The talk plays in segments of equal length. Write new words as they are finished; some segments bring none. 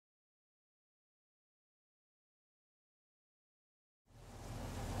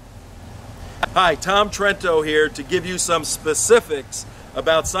Hi, Tom Trento here to give you some specifics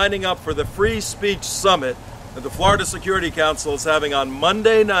about signing up for the Free Speech Summit that the Florida Security Council is having on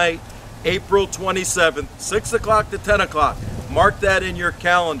Monday night, April 27th, 6 o'clock to 10 o'clock. Mark that in your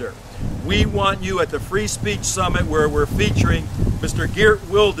calendar. We want you at the Free Speech Summit, where we're featuring Mr. Geert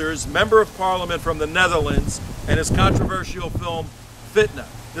Wilders, Member of Parliament from the Netherlands, and his controversial film, Fitna.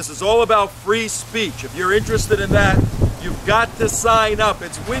 This is all about free speech. If you're interested in that, you've got to sign up.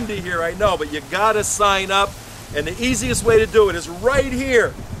 It's windy here, I know, but you got to sign up. And the easiest way to do it is right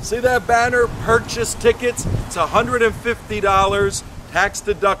here. See that banner, purchase tickets? It's $150, tax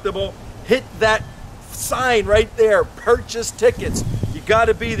deductible. Hit that sign right there, purchase tickets. You got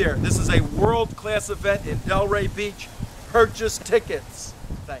to be there. This is a world-class event in Delray Beach. Purchase tickets.